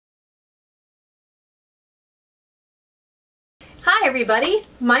Hi everybody,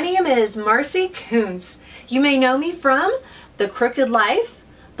 my name is Marce Kuhns. You may know me from the Crooked Life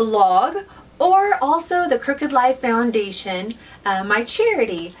blog or also the Crooked Life Foundation, my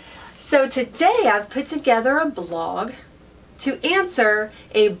charity. So today I've put together a blog to answer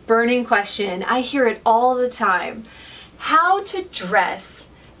a burning question. I hear it all the time. How to dress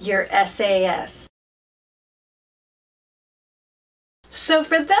your SAS. So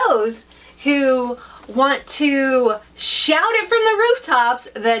for those who want to shout it from the rooftops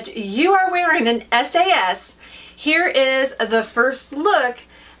that you are wearing an SAS, here is the first look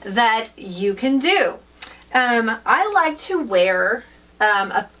that you can do. I like to wear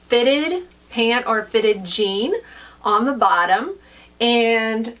a fitted pant or fitted jean on the bottom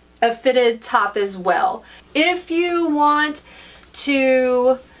and a fitted top as well. If you want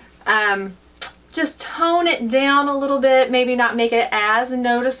to just tone it down a little bit, maybe not make it as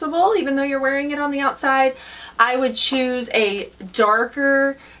noticeable even though you're wearing it on the outside, I would choose a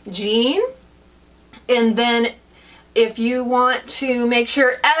darker jean. And then if you want to make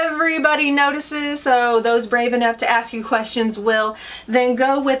sure everybody notices, so those brave enough to ask you questions will, then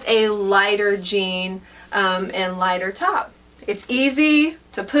go with a lighter jean and lighter top. It's easy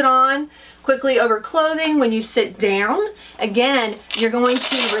to put on quickly over clothing when you sit down. Again, you're going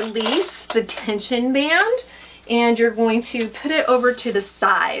to release the tension band and you're going to put it over to the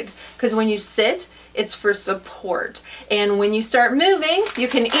side, because when you sit, it's for support. And when you start moving, you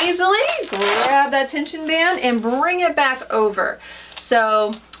can easily grab that tension band and bring it back over.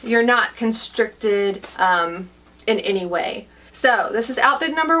 So you're not constricted in any way. So this is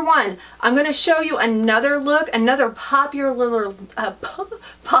outfit number one. I'm going to show you another look, another popular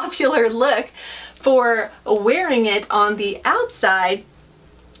look for wearing it on the outside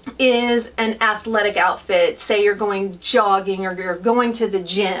is an athletic outfit. Say you're going jogging or you're going to the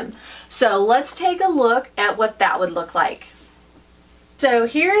gym. So let's take a look at what that would look like. So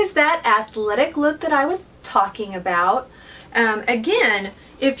here is that athletic look that I was talking about. Again,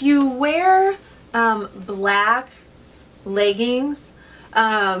 if you wear black leggings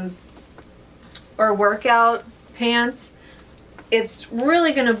or workout pants, it's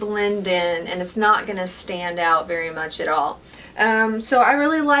really going to blend in and it's not going to stand out very much at all. So I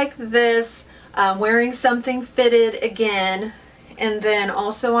really like this, wearing something fitted again, and then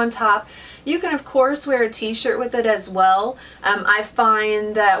also on top you can of course wear a t-shirt with it as well. I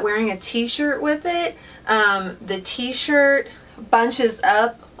find that wearing a t-shirt with it, the t-shirt bunches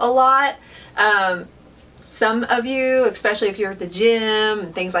up a lot. Some of you, especially if you're at the gym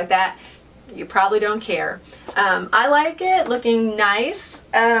and things like that, you probably don't care. I like it looking nice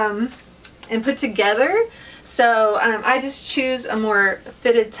and put together, so I just choose a more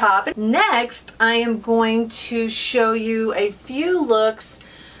fitted top. Next, I am going to show you a few looks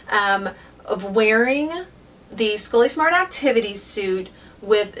of wearing the ScoliSMART activity suit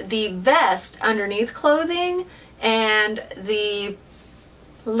with the vest underneath clothing and the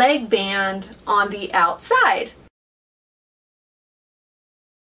leg band on the outside.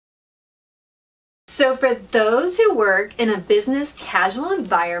 So for those who work in a business casual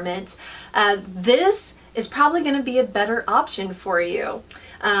environment, this is probably going to be a better option for you.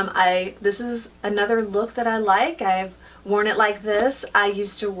 This is another look that I like. I've worn it like this. I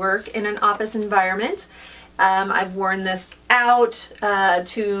used to work in an office environment. I've worn this out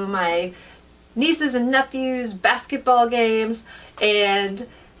to my nieces and nephews' basketball games, and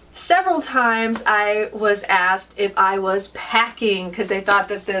several times I was asked if I was packing because they thought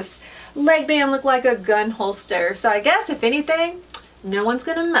that this leg band looked like a gun holster. So I guess if anything, no one's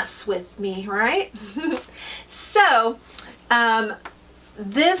gonna mess with me, right? So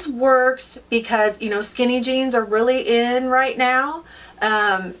this works because, you know, skinny jeans are really in right now,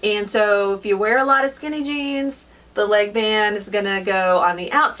 and so if you wear a lot of skinny jeans, the leg band is gonna go on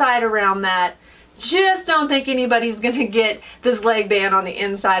the outside around that. Just don't think anybody's gonna get this leg band on the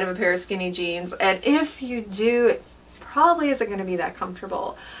inside of a pair of skinny jeans, and if you do, it probably isn't gonna be that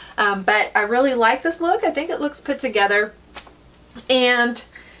comfortable. But I really like this look. I think it looks put together, and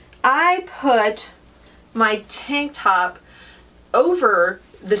I put my tank top over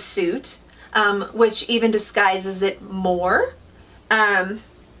the suit, which even disguises it more.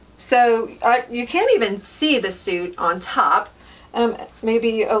 So you can't even see the suit on top.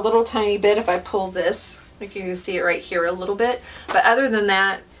 Maybe a little tiny bit if I pull this, like you can see it right here a little bit, but other than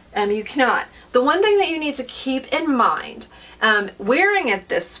that, you cannot. The one thing that you need to keep in mind, wearing it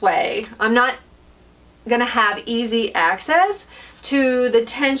this way, I'm not gonna have easy access to the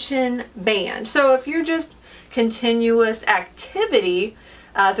tension band. So if you're just continuous activity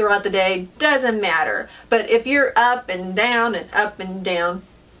throughout the day, doesn't matter. But if you're up and down,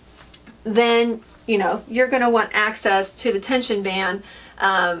 then you know, you're going to want access to the tension band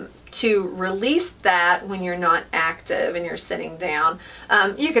to release that when you're not active and you're sitting down.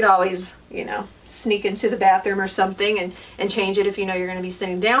 You could always, you know, sneak into the bathroom or something and change it if you know you're going to be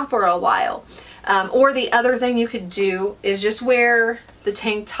sitting down for a while. Or the other thing you could do is just wear the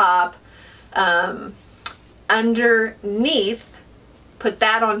tank top underneath, put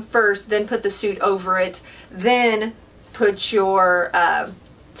that on first, then put the suit over it, then put your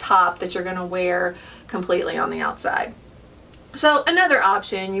top that you're going to wear completely on the outside. So another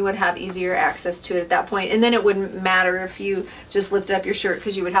option, you would have easier access to it at that point, and then it wouldn't matter if you just lifted up your shirt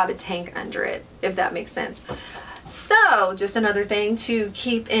because you would have a tank under it, if that makes sense. So just another thing to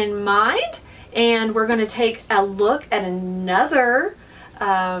keep in mind, and we're going to take a look at another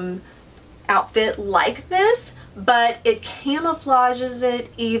outfit like this, but it camouflages it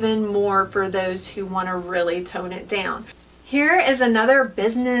even more for those who want to really tone it down. Here is another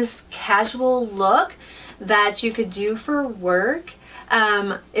business casual look that you could do for work.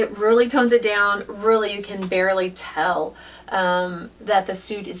 It really tones it down. Really, you can barely tell that the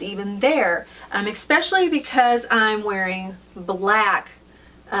suit is even there, especially because I'm wearing black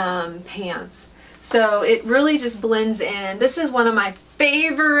pants. So it really just blends in. This is one of my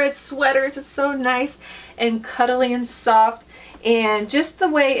favorite sweaters. It's so nice and cuddly and soft, and just the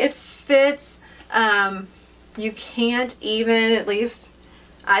way it fits, you can't even, at least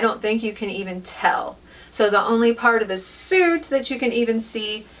I don't think you can even tell. So the only part of the suit that you can even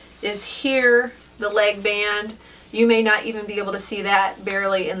see is here, the leg band. You may not even be able to see that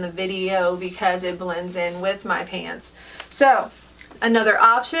barely in the video because it blends in with my pants. So another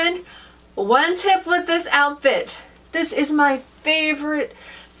option, one tip with this outfit. This is my favorite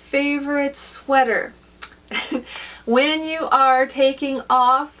sweater. When you are taking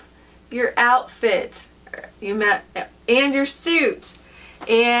off your outfit and your suit,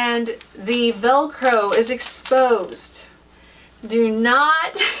 and the Velcro is exposed, do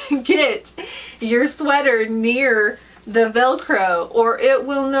not get your sweater near the Velcro or it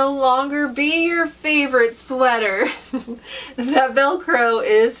will no longer be your favorite sweater. That Velcro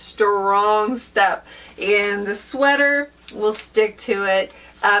is strong stuff and the sweater will stick to it.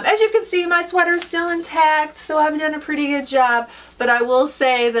 As you can see, my sweater is still intact, so I've done a pretty good job, but I will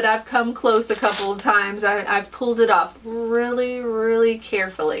say that I've come close a couple of times. I've pulled it off really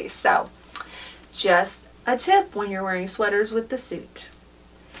carefully. So just a tip when you're wearing sweaters with the suit.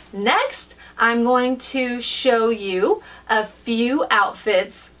 Next, I'm going to show you a few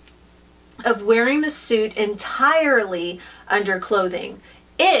outfits of wearing the suit entirely under clothing.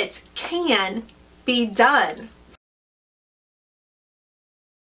 It can be done.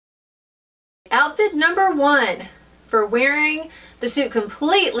 Outfit number one for wearing the suit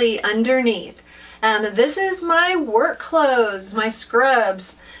completely underneath. This is my work clothes, my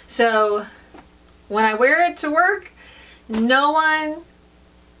scrubs. So when I wear it to work, no one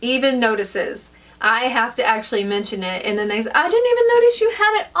even notices. I have to actually mention it, and then they say, I didn't even notice you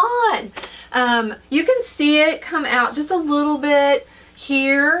had it on. You can see it come out just a little bit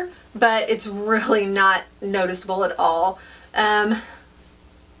here, but it's really not noticeable at all.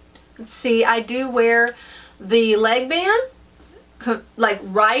 See, I do wear the leg band like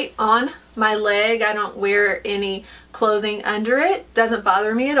right on my leg. I don't wear any clothing under it. Doesn't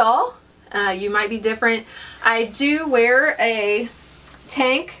bother me at all. You might be different. I do wear a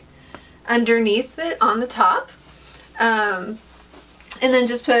tank underneath it on the top, and then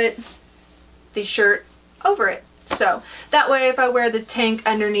just put the shirt over it. So that way, if I wear the tank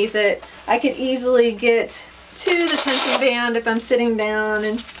underneath it, I can easily get to the tension band if I'm sitting down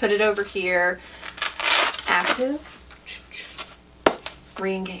and put it over here. Active,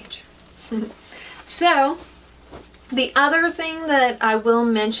 re-engage. So the other thing that I will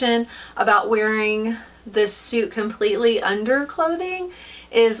mention about wearing this suit completely under clothing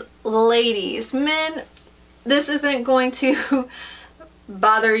is, ladies, men, this isn't going to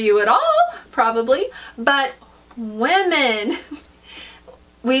bother you at all, probably, but women,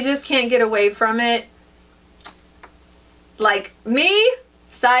 we just can't get away from it. Like me,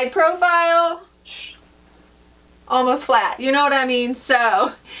 side profile, almost flat, you know what I mean?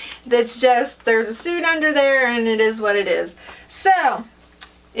 So that's just, there's a suit under there and it is what it is. So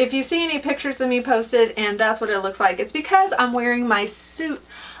if you see any pictures of me posted and that's what it looks like, it's because I'm wearing my suit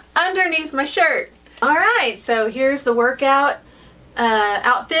underneath my shirt. Alright, so here's the workout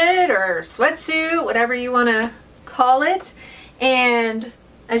outfit or sweatsuit, whatever you want to call it. And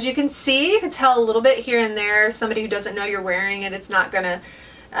as you can see, you can tell a little bit here and there. Somebody who doesn't know you're wearing it, it's not going to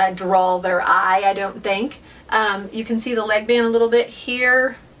draw their eye, I don't think. You can see the leg band a little bit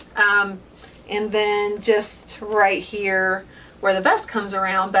here, and then just right here where the vest comes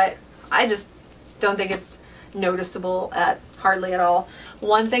around, but I just don't think it's noticeable at hardly at all.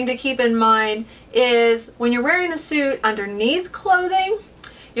 One thing to keep in mind is when you're wearing the suit underneath clothing,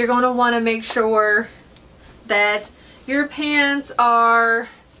 you're going to want to make sure that your pants are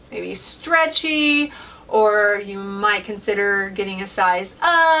maybe stretchy, or you might consider getting a size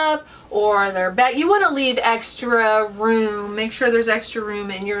up, or they're back. You want to leave extra room. Make sure there's extra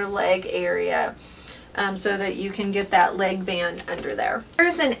room in your leg area so that you can get that leg band under there.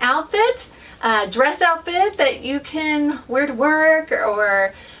 Here's an outfit, dress outfit that you can wear to work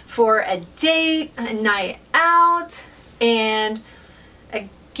or for a date, a night out. And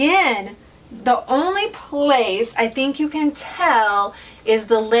again, the only place I think you can tell is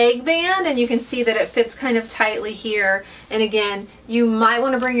the leg band, and you can see that it fits kind of tightly here. And again, you might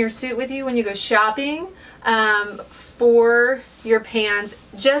want to bring your suit with you when you go shopping for your pants,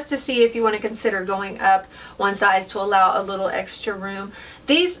 just to see if you want to consider going up one size to allow a little extra room.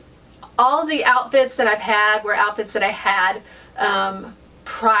 All the outfits that I've had were outfits that I had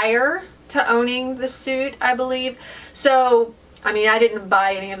prior to owning the suit, I believe. So I mean, I didn't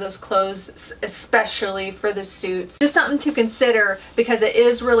buy any of those clothes especially for the suits. Just something to consider because it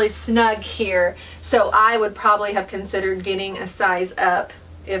is really snug here. So I would probably have considered getting a size up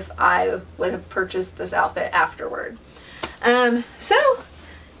if I would have purchased this outfit afterward. So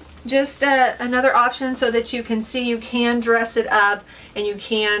just another option so that you can see you can dress it up and you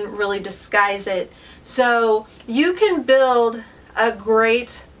can really disguise it. So you can build a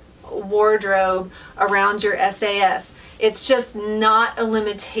great wardrobe around your SAS. It's just not a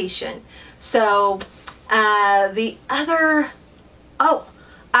limitation. So the other, oh,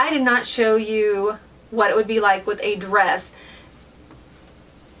 I did not show you what it would be like with a dress.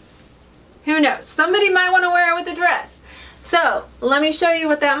 Who knows? Somebody might want to wear it with a dress. So let me show you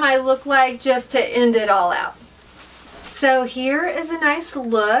what that might look like just to end it all out. So here is a nice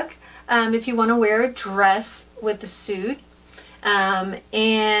look if you want to wear a dress with the suit. And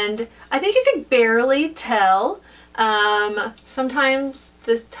I think you could barely tell. Sometimes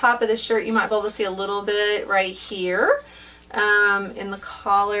the top of the shirt you might be able to see a little bit right here in the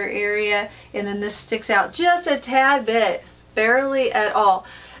collar area, and then this sticks out just a tad bit, barely at all.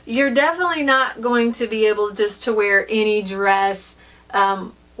 You're definitely not going to be able just to wear any dress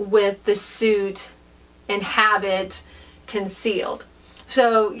with the suit and have it concealed.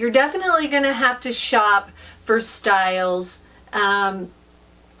 So you're definitely going to have to shop for styles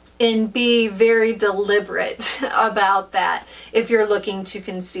and be very deliberate about that if you're looking to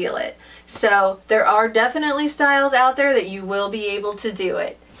conceal it. So there are definitely styles out there that you will be able to do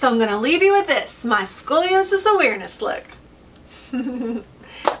it. So I'm going to leave you with this, my scoliosis awareness look.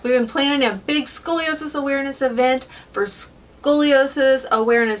 We've been planning a big scoliosis awareness event for Scoliosis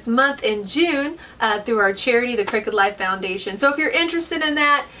Awareness Month in June through our charity, the Crooked Life Foundation. So if you're interested in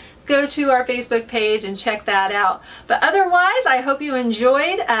that, go to our Facebook page and check that out. But otherwise, I hope you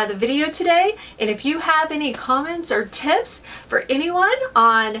enjoyed the video today. And if you have any comments or tips for anyone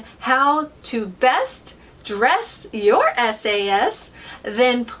on how to best dress your SAS,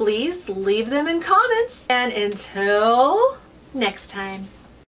 then please leave them in comments. And until next time.